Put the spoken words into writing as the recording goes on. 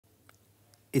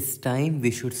It's time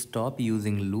we should stop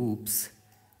using loops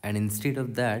and instead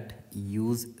of that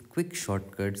use quick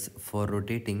shortcuts for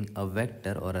rotating a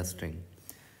vector or a string.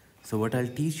 So what I'll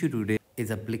teach you today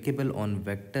is applicable on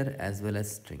vector as well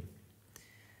as string.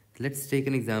 Let's take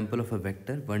an example of a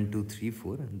vector 1, 2, 3,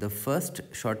 4. The first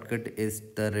shortcut is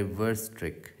the reverse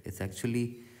trick. It's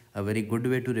actually a very good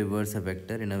way to reverse a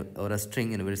vector or a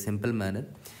string in a very simple manner.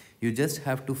 You just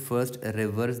have to first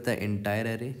reverse the entire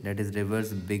array, that is reverse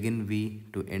begin v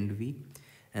to end v,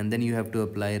 and then you have to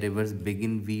apply reverse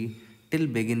begin v till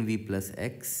begin v plus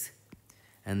x,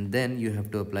 and then you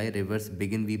have to apply reverse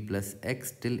begin v plus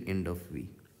x till end of v.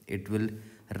 It will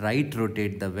right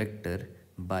rotate the vector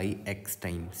by x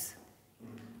times.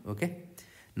 Okay,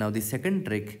 now the second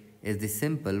trick is the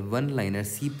simple one liner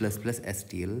C++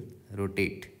 STL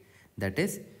rotate, that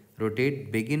is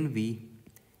rotate begin v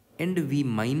end v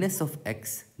minus of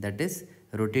x, that is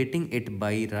rotating it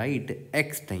by right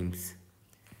x times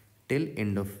till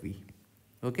end of v.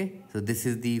 Okay, so this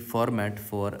is the format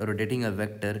for rotating a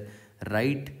vector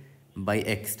right by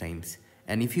x times,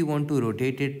 and if you want to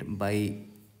rotate it by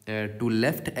to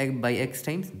left by x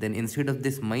times, then instead of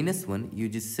this -1 you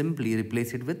just simply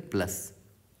replace it with plus.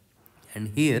 And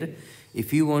here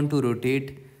if you want to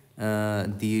rotate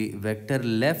the vector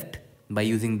left by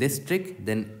using this trick,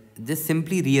 then just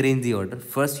simply rearrange the order.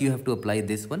 First you have to apply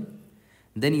this one,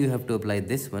 then you have to apply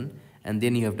this one, and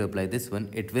then you have to apply this one.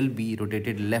 It will be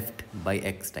rotated left by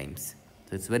x times.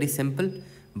 So it's very simple,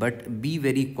 but be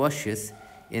very cautious.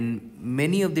 In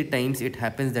many of the times it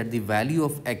happens that the value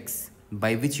of x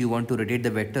by which you want to rotate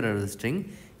the vector or the string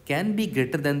can be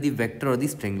greater than the vector or the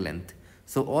string length.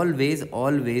 So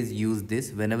always use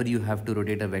this whenever you have to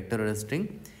rotate a vector or a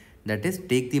string, that is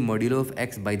take the modulo of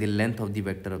x by the length of the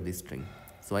vector of the string.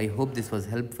 So I hope this was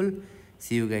helpful.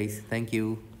 See you guys. Thank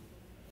you.